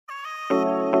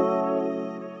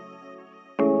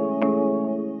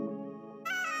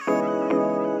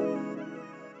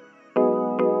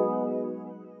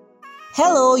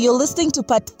Hello, you're listening to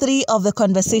part 3 of the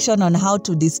conversation on how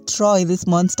to destroy this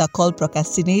monster called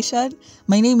procrastination.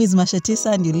 My name is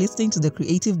Mashatisa and you're listening to the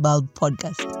Creative Bulb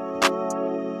podcast.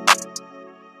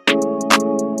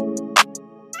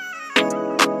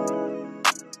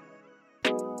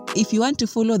 If you want to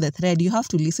follow the thread, you have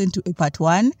to listen to part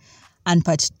 1 and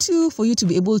part 2 for you to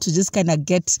be able to just kind of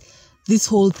get this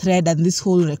whole thread and this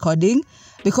whole recording.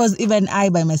 Because even I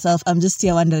by myself, I'm just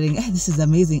here wondering, this is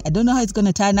amazing. I don't know how it's going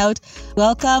to turn out.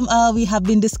 Welcome. We have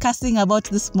been discussing about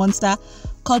this monster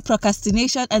called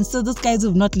procrastination. And so those guys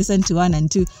who've not listened to 1 and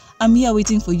 2, I'm here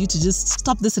waiting for you to just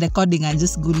stop this recording and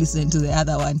just go listen to the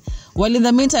other one. Well, in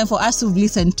the meantime, for us who've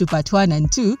listened to part 1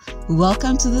 and 2,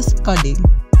 welcome to this recording.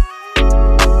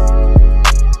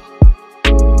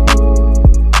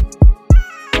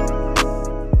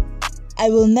 I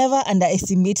will never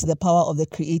underestimate the power of the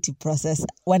creative process.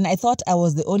 When I thought I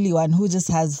was the only one who just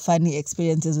has funny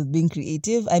experiences with being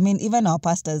creative, I mean, even our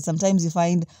pastors, sometimes you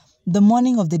find the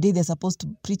morning of the day they're supposed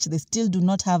to preach, they still do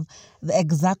not have the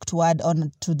exact word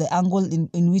on to the angle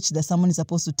in which the sermon is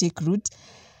supposed to take root.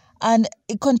 And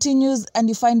it continues, and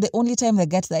you find the only time they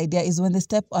get the idea is when they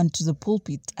step onto the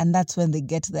pulpit, and that's when they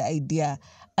get the idea.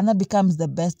 And that becomes the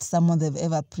best sermon they've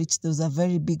ever preached. There was a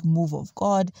very big move of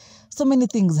God. So many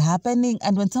things happening.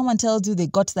 And when someone tells you they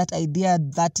got that idea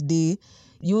that day,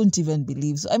 you won't even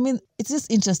believe. So, I mean, it's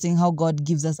just interesting how God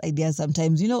gives us ideas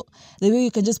sometimes. You know, the way you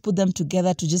can just put them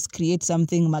together to just create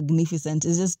something magnificent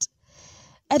is just,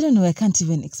 I don't know, I can't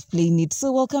even explain it.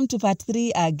 So welcome to part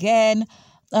 3 again.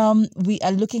 We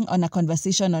are looking on a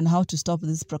conversation on how to stop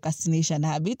this procrastination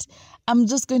habit. I'm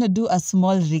just going to do a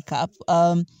small recap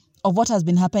of what has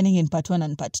been happening in part 1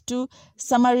 and part 2.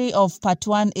 Summary of part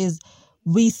 1 is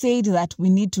we said that we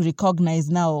need to recognize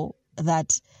now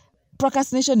that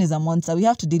procrastination is a monster. We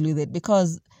have to deal with it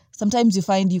because sometimes you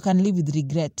find you can live with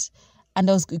regret. And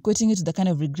I was equating it to the kind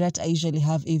of regret I usually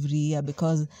have every year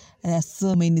because there are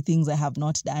so many things I have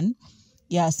not done.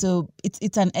 Yeah, so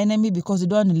it's an enemy because you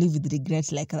don't want to live with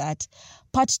regret like that.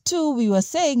 Part 2, we were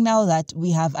saying now that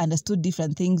we have understood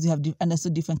different things, we have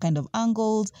understood different kind of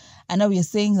angles, and now we are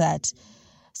saying that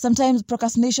sometimes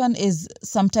procrastination is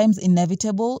sometimes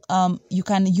inevitable. You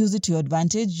can use it to your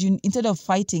advantage. Instead of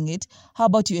fighting it, how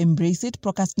about you embrace it,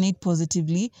 procrastinate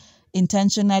positively,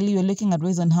 intentionally. We're looking at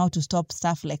ways on how to stop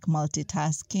stuff like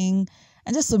multitasking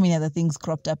and just so many other things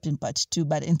cropped up in part 2.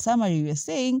 But in summary, we're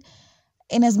saying,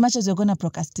 in as much as you're going to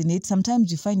procrastinate,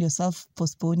 sometimes you find yourself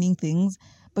postponing things,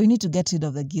 but you need to get rid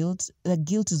of the guilt. The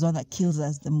guilt is one that kills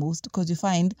us the most because you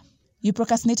find you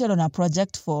procrastinated on a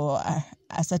project for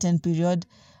a certain period,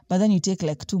 but then you take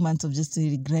like 2 months of just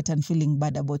regret and feeling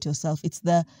bad about yourself. It's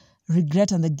the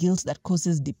regret and the guilt that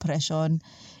causes depression.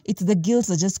 It's the guilt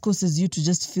that just causes you to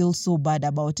just feel so bad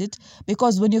about it.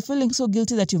 Because when you're feeling so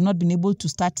guilty that you've not been able to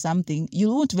start something, you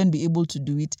won't even be able to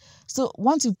do it. So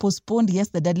once you've postponed, yes,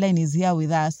 the deadline is here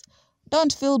with us.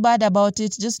 Don't feel bad about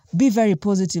it. Just be very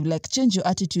positive, like change your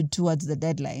attitude towards the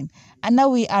deadline. And now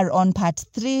we are on part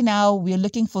 3 now. We're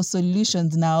looking for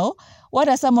solutions now. What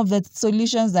are some of the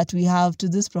solutions that we have to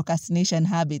this procrastination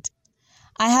habit?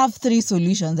 I have 3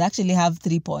 solutions. I actually have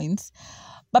 3 points.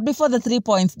 But before the 3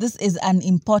 points, this is an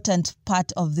important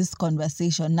part of this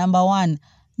conversation. Number 1,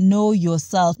 know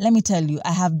yourself. Let me tell you,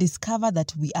 I have discovered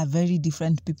that we are very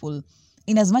different people.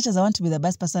 In as much as I want to be the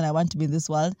best person I want to be in this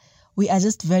world, we are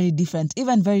just very different,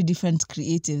 even very different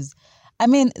creatives. I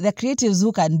mean, the creatives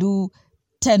who can do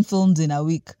 10 films in a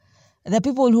week. The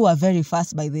people who are very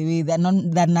fast, by the way, they're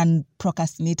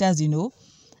non-procrastinators, you know.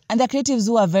 And the creatives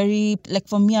who are very, like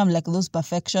for me, I'm like those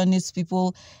perfectionist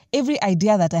people. Every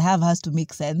idea that I have has to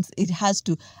make sense. I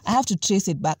have to trace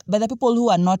it back. But the people who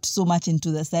are not so much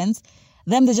into the sense,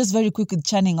 they're just very quick with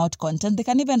churning out content. They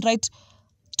can even write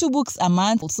 2 books a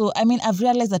month. So, I mean, I've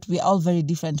realized that we're all very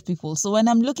different people. So when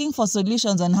I'm looking for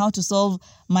solutions on how to solve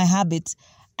my habits,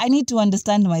 I need to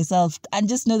understand myself and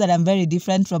just know that I'm very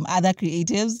different from other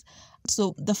creatives.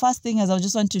 So the first thing is I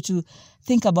just want you to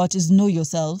think about is know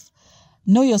yourself.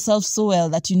 Know yourself so well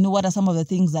that you know what are some of the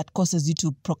things that causes you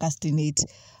to procrastinate.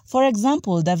 For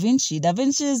example, Da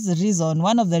Vinci's reason,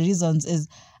 one of the reasons is,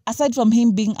 aside from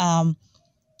him being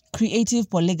creative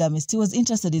polygamist, he was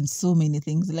interested in so many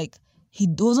things. Like, he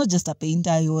was not just a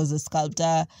painter, he was a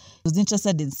sculptor, he was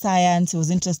interested in science, he was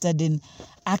interested in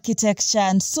architecture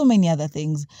and so many other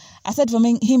things. Aside from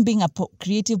him being a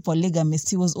creative polygamist,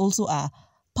 he was also a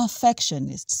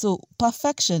perfectionist. So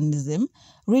perfectionism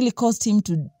really caused him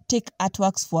to take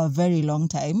artworks for a very long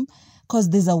time because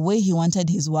there's a way he wanted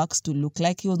his works to look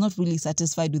like. He was not really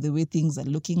satisfied with the way things are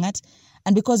looking at.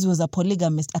 And because he was a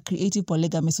polygamist, a creative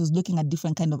polygamist, who was looking at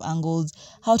different kind of angles,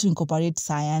 how to incorporate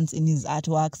science in his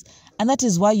artworks. And that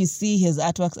is why you see his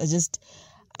artworks are just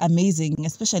amazing,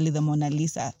 especially the Mona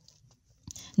Lisa.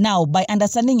 Now, by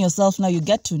understanding yourself, now you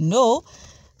get to know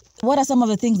what are some of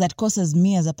the things that causes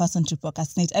me as a person to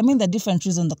procrastinate. I mean, the different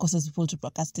reasons that causes people to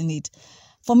procrastinate.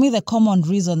 For me, the common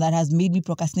reason that has made me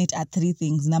procrastinate are three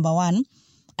things. Number one,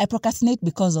 I procrastinate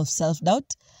because of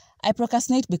self-doubt. I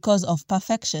procrastinate because of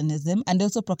perfectionism, and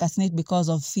also procrastinate because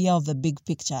of fear of the big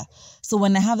picture. So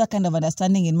when I have that kind of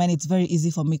understanding in mind, it's very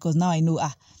easy for me because now I know,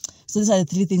 so these are the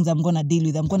three things I'm going to deal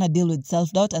with. I'm going to deal with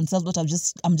self-doubt, and self-doubt,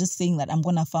 I'm just saying that I'm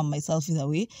going to affirm myself either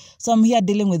way. So I'm here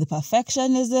dealing with the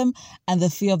perfectionism and the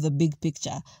fear of the big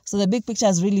picture. So the big picture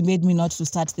has really made me not to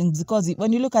start things, because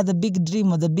when you look at the big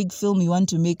dream or the big film you want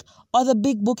to make, or the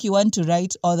big book you want to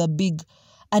write, or the big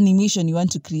animation you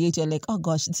want to create, you're like, oh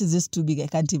gosh, this is just too big. I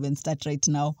can't even start right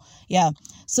now. Yeah.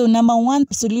 So number one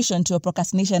solution to a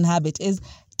procrastination habit is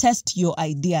test your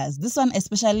ideas. This one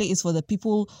especially is for the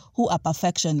people who are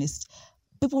perfectionists.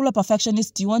 People who are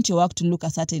perfectionists, you want your work to look a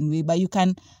certain way, but you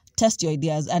can test your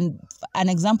ideas. And an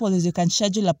example is you can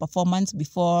schedule a performance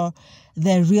before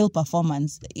the real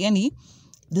performance.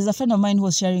 There's a friend of mine who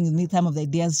was sharing with me some of the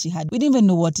ideas she had. We didn't even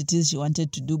know what it is she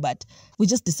wanted to do, but we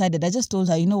just decided. I just told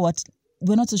her, you know what?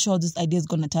 We're not so sure this idea is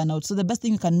going to turn out. So the best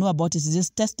thing you can know about it is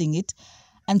just testing it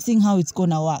and seeing how it's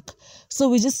going to work. So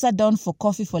we just sat down for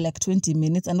coffee for like 20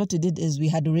 minutes. And what we did is we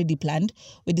had already planned.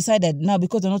 We decided now,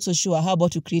 because we're not so sure, how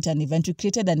about to create an event? We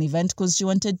created an event because she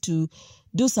wanted to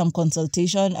do some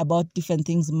consultation about different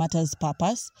things, matters,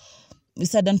 purpose. We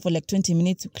sat down for like 20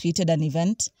 minutes, created an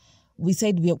event. We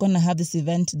said we are going to have this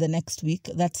event the next week,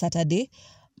 that Saturday.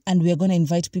 And we are going to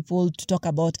invite people to talk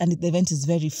about, and the event is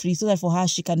very free, so that for her,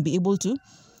 she can be able to,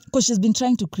 because she's been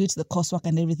trying to create the coursework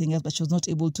and everything else, but she was not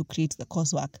able to create the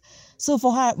coursework. So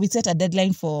for her, we set a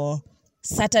deadline for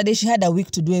Saturday. She had a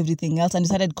week to do everything else, and we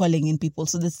started calling in people.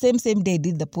 So the same day,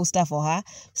 did the poster for her,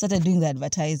 started doing the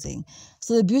advertising.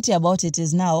 So the beauty about it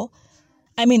is now,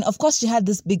 of course, she had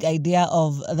this big idea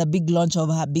of the big launch of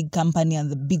her big company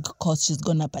and the big course she's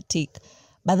going to partake.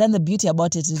 But then the beauty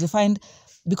about it is you find,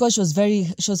 because she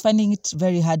was finding it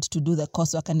very hard to do the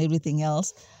coursework and everything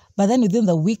else. But then within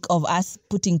the week of us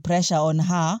putting pressure on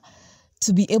her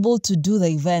to be able to do the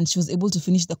event, she was able to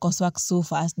finish the coursework so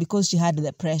fast because she had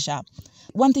the pressure.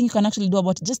 One thing you can actually do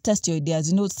about it, just test your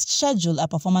ideas. Schedule a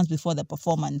performance before the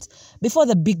performance. Before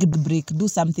the big break, do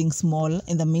something small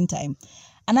in the meantime.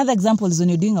 Another example is when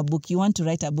you're doing a book, you want to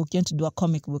write a book, you want to do a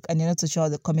comic book, and you're not so sure how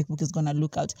the comic book is going to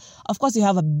look out. Of course, you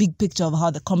have a big picture of how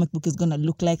the comic book is going to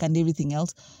look like and everything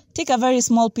else. Take a very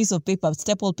small piece of paper,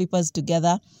 staple papers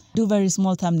together, do very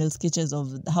small thumbnail sketches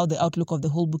of how the outlook of the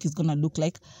whole book is going to look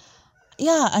like.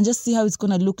 Yeah, and just see how it's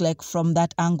going to look like from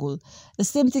that angle. The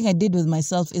same thing I did with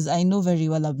myself is I know very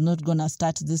well I'm not going to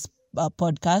start this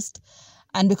podcast.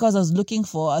 And because I was looking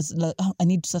I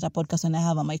need to start a podcast when I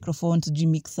have a microphone, to do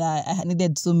mixer. I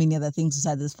needed so many other things to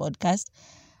start this podcast.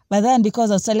 But then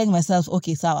because I was telling myself,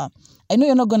 okay, Sawa, I know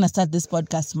you're not going to start this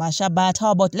podcast, Masha, but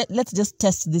how about let's just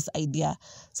test this idea.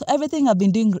 So everything I've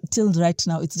been doing till right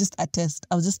now, it's just a test.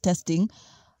 I was just testing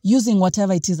using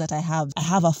whatever it is that I have. I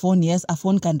have a phone, yes, a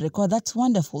phone can record. That's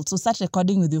wonderful. So start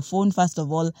recording with your phone, first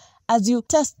of all, as you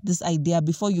test this idea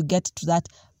before you get to that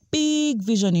big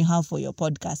vision you have for your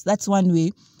podcast. That's one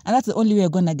way, and that's the only way you're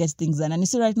going to get things done. And you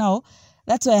see right now,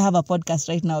 that's why I have a podcast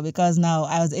right now, because now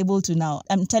I was able to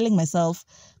I'm telling myself,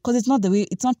 because it's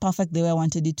not perfect the way I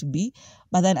wanted it to be,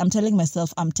 but then I'm telling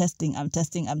myself I'm testing.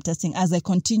 As I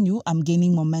continue, I'm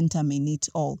gaining momentum in it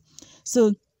all.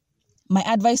 So my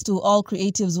advice to all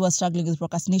creatives who are struggling with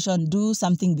procrastination, do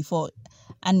something before,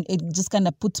 and it just kind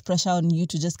of puts pressure on you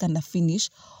to just kind of finish,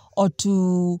 or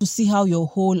to see how your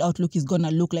whole outlook is going to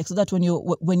look like, so that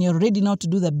when you're ready now to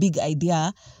do the big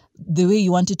idea the way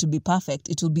you want it to be perfect,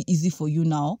 it will be easy for you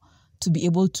now to be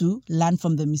able to learn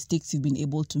from the mistakes you've been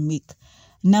able to make.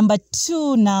 Number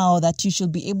 2 now that you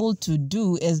should be able to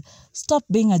do is stop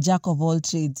being a jack of all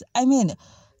trades.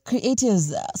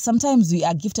 Creatives, sometimes we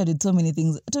are gifted with so many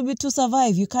things. To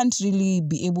survive, you can't be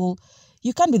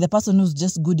the person who's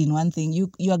just good in one thing.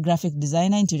 You're a graphic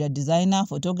designer, interior designer,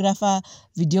 photographer,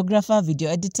 videographer, video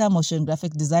editor, motion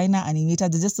graphic designer, animator.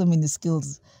 There's just so many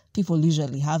skills people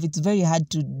usually have. It's very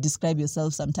hard to describe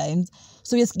yourself sometimes.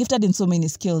 So you're gifted in so many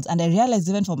skills. And I realized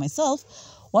even for myself,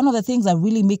 one of the things that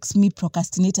really makes me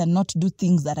procrastinate and not do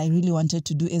things that I really wanted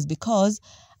to do is because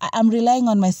I am relying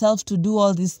on myself to do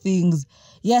all these things.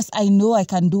 Yes, I know I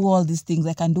can do all these things.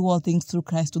 I can do all things through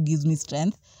Christ who gives me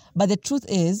strength. But the truth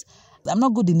is, I'm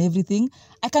not good in everything.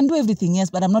 I can do everything, yes,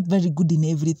 but I'm not very good in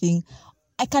everything.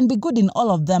 I can be good in all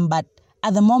of them, but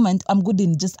at the moment, I'm good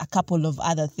in just a couple of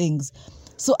other things.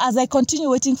 So as I continue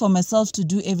waiting for myself to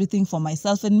do everything for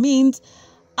myself, it means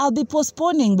I'll be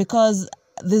postponing because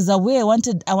there's a way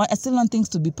I still want things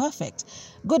to be perfect.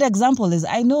 Good example is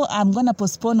I know I'm going to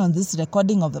postpone on this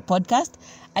recording of the podcast.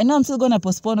 I know I'm still going to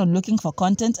postpone on looking for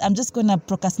content. I'm just going to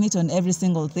procrastinate on every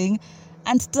single thing.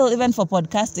 And still, even for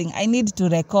podcasting, I need to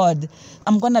record.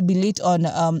 I'm going to be late on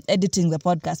editing the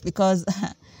podcast because,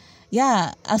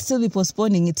 yeah, I'll still be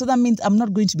postponing it. So that means I'm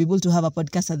not going to be able to have a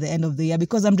podcast at the end of the year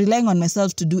because I'm relying on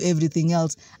myself to do everything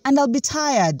else. And I'll be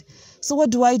tired. So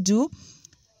what do?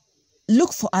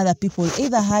 Look for other people.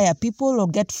 Either hire people or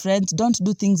get friends. Don't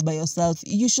do things by yourself.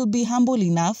 You should be humble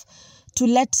enough to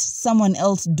let someone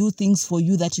else do things for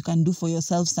you that you can do for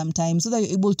yourself sometimes so that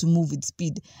you're able to move with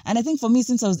speed. And I think for me,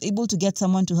 since I was able to get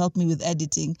someone to help me with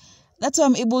editing, that's why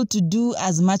I'm able to do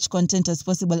as much content as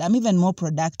possible. I'm even more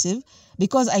productive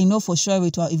because I know for sure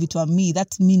if it were me,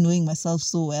 that's me knowing myself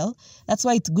so well. That's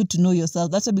why it's good to know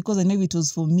yourself. That's why because I know if it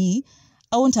was for me,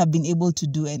 I wouldn't have been able to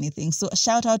do anything. So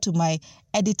shout out to my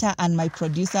editor and my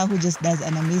producer who just does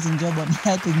an amazing job on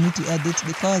helping me to edit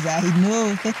because I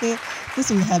know this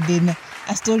would have been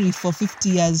a story for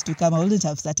 50 years to come. I wouldn't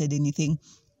have started anything.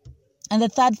 And the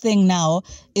third thing now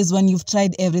is when you've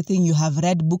tried everything, you have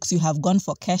read books, you have gone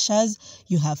for keshas,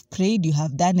 you have prayed, you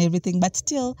have done everything, but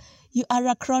still you are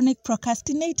a chronic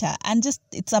procrastinator and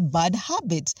it's a bad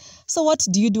habit. So what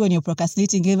do you do when you're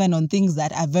procrastinating even on things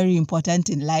that are very important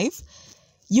in life?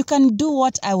 You can do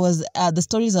what the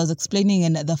stories I was explaining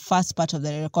in the first part of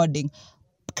the recording,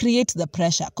 create the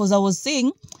pressure. Because I was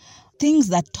saying things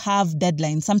that have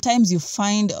deadlines, sometimes you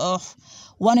find,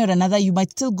 one or another, you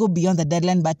might still go beyond the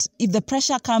deadline. But if the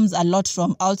pressure comes a lot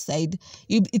from outside,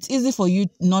 it's easy for you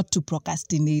not to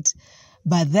procrastinate.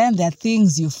 But then there are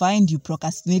things you find you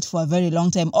procrastinate for a very long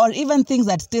time, or even things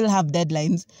that still have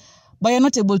deadlines, but you're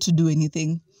not able to do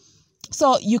anything.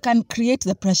 So you can create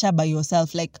the pressure by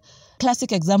yourself. Like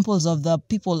classic examples of the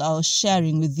people I was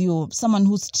sharing with you, someone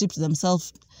who stripped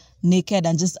themselves naked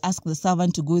and just asked the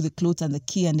servant to go with the clothes and the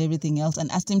key and everything else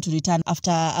and asked him to return after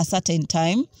a certain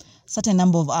time, certain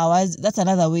number of hours. That's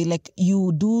another way, like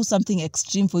you do something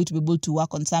extreme for you to be able to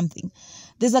work on something.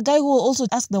 There's a guy who also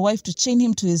asked the wife to chain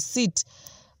him to his seat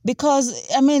because,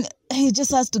 he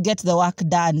just has to get the work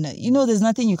done. There's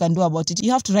nothing you can do about it.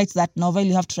 You have to write that novel.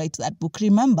 You have to write that book.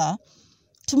 Remember,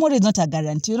 tomorrow is not a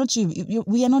guarantee.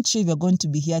 We are not sure if you're going to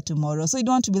be here tomorrow. So you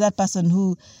don't want to be that person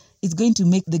who is going to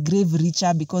make the grave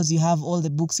richer because you have all the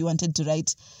books you wanted to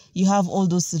write. You have all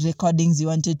those recordings you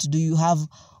wanted to do. You have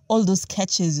all those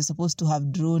sketches you're supposed to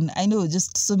have drawn. I know,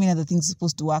 just so many other things you're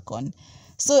supposed to work on.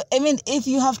 So, if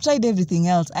you have tried everything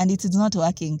else and it is not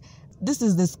working, this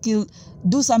is the skill.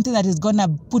 Do something that is going to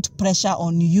put pressure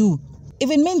on you.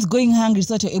 If it means going hungry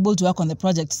so that you're able to work on the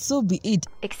project, so be it.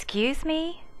 Excuse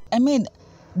me?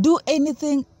 Do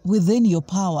anything within your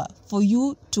power for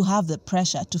you to have the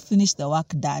pressure to finish the work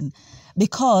done.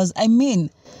 Because,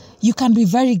 you can be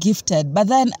very gifted, but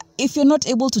then if you're not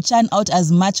able to churn out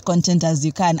as much content as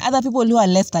you can, other people who are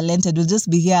less talented will just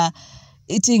be here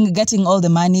eating, getting all the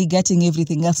money, getting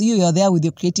everything else. You're there with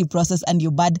your creative process and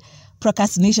your bad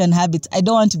procrastination habits. I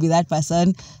don't want to be that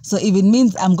person. So if it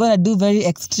means I'm going to do very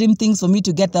extreme things for me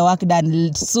to get the work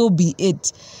done, so be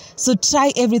it. So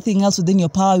try everything else within your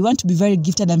power. You want to be very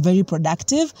gifted and very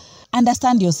productive.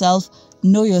 Understand yourself,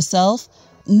 know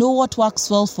what works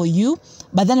well for you.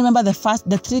 But then remember the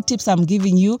 3 tips I'm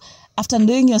giving you. After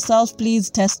knowing yourself, please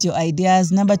test your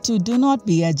ideas. Number 2, do not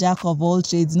be a jack of all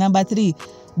trades. Number 3,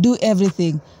 do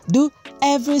everything. Do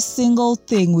every single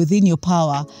thing within your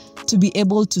power to be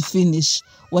able to finish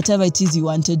whatever it is you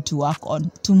wanted to work on.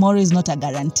 Tomorrow is not a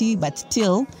guarantee, but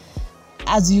still,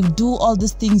 as you do all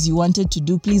these things you wanted to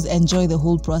do, please enjoy the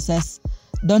whole process.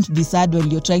 Don't be sad when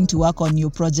you're trying to work on your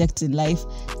projects in life.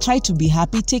 Try to be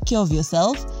happy. Take care of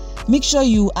yourself. Make sure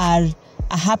you are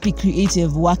a happy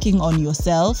creative working on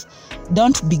yourself.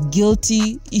 Don't be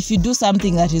guilty. If you do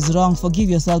something that is wrong, forgive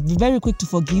yourself. Be very quick to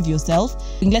forgive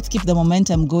yourself. And let's keep the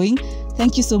momentum going.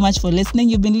 Thank you so much for listening.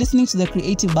 You've been listening to the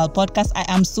Creative Ball podcast. I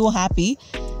am so happy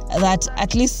that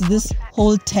at least this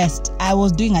whole test, I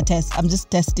was doing a test. I'm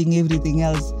just testing everything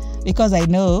else because I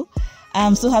know.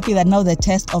 I'm so happy that now the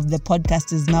test of the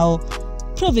podcast is now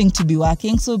proving to be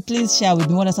working. So please share with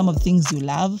me what are some of the things you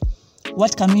love.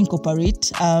 What can we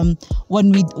incorporate?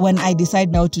 When I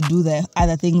decide now to do the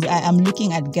other things, I am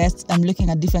looking at guests. I'm looking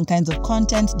at different kinds of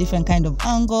content, different kind of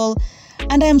angle.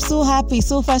 And I'm so happy.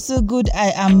 So far, so good.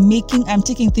 I'm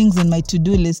taking things in my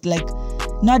to-do list. Like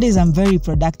Nowadays, I'm very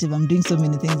productive. I'm doing so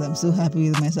many things. I'm so happy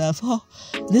with myself. Oh,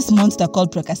 this monster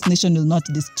called procrastination will not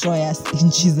destroy us in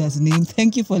Jesus' name.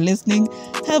 Thank you for listening.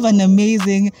 Have an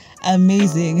amazing,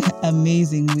 amazing,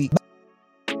 amazing week.